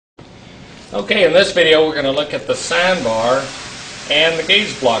Okay, in this video we're going to look at the sine bar and the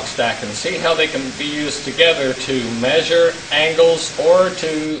gauge block stack and see how they can be used together to measure angles or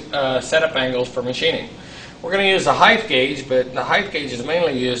to set up angles for machining. We're going to use a height gauge, but the height gauge is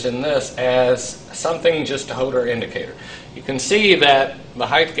mainly used in this as something just to hold our indicator. You can see that the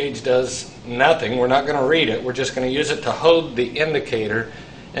height gauge does nothing. We're not going to read it. We're just going to use it to hold the indicator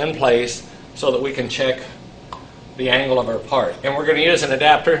in place so that we can check the angle of our part. And we're going to use an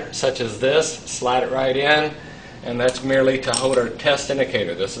adapter such as this, slide it right in, and that's merely to hold our test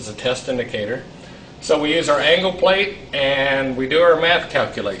indicator. This is a test indicator. So we use our angle plate and we do our math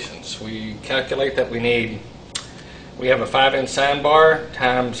calculations. We calculate that we have a 5-inch sine bar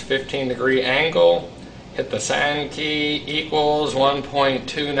times 15-degree angle, hit the sine key, equals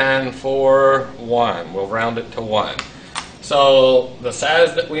 1.2941. We'll round it to 1. So the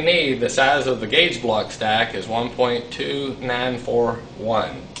size that we need, the size of the gauge block stack, is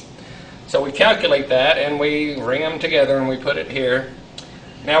 1.2941. So we calculate that and we ring them together and we put it here.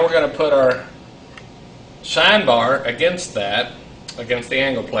 Now we're going to put our sine bar against that, against the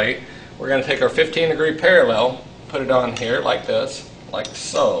angle plate. We're going to take our 15-degree parallel, put it on here like this, like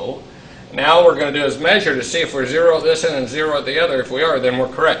so. Now what we're going to do is measure to see if we're 0 at this end and 0 at the other. If we are, then we're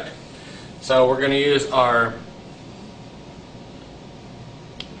correct. So we're going to use our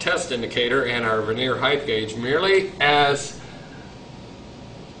test indicator and our vernier height gauge merely as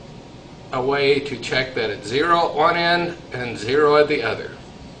a way to check that it's 0 at one end and 0 at the other.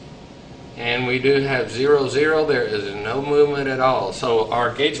 And we do have 0, 0. There is no movement at all. So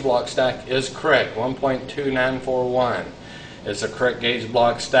our gauge block stack is correct. 1.2941 is the correct gauge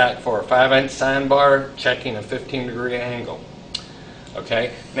block stack for a 5-inch sine bar checking a 15-degree angle.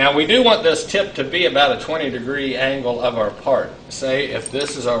 Okay, now we do want this tip to be about a 20-degree angle of our part. Say if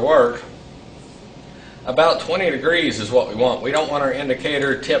this is our work, about 20 degrees is what we want. We don't want our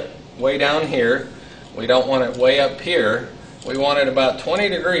indicator tip way down here. We don't want it way up here. We want it about 20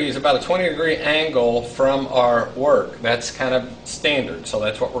 degrees, about a 20-degree angle from our work. That's kind of standard, so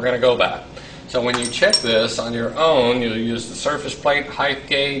that's what we're going to go by. So when you check this on your own, you'll use the surface plate, height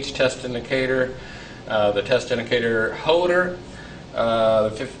gauge, test indicator, the test indicator holder,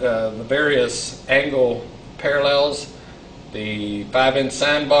 the various angle parallels, the 5-inch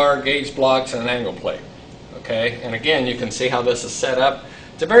sine bar, gauge blocks, and an angle plate. Okay, and again, you can see how this is set up.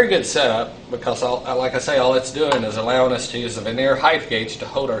 It's a very good setup because, like I say, all it's doing is allowing us to use the vernier height gauge to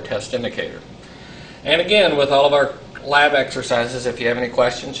hold our test indicator. And again, with all of our lab exercises, if you have any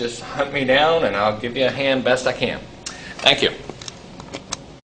questions, just hunt me down and I'll give you a hand best I can. Thank you.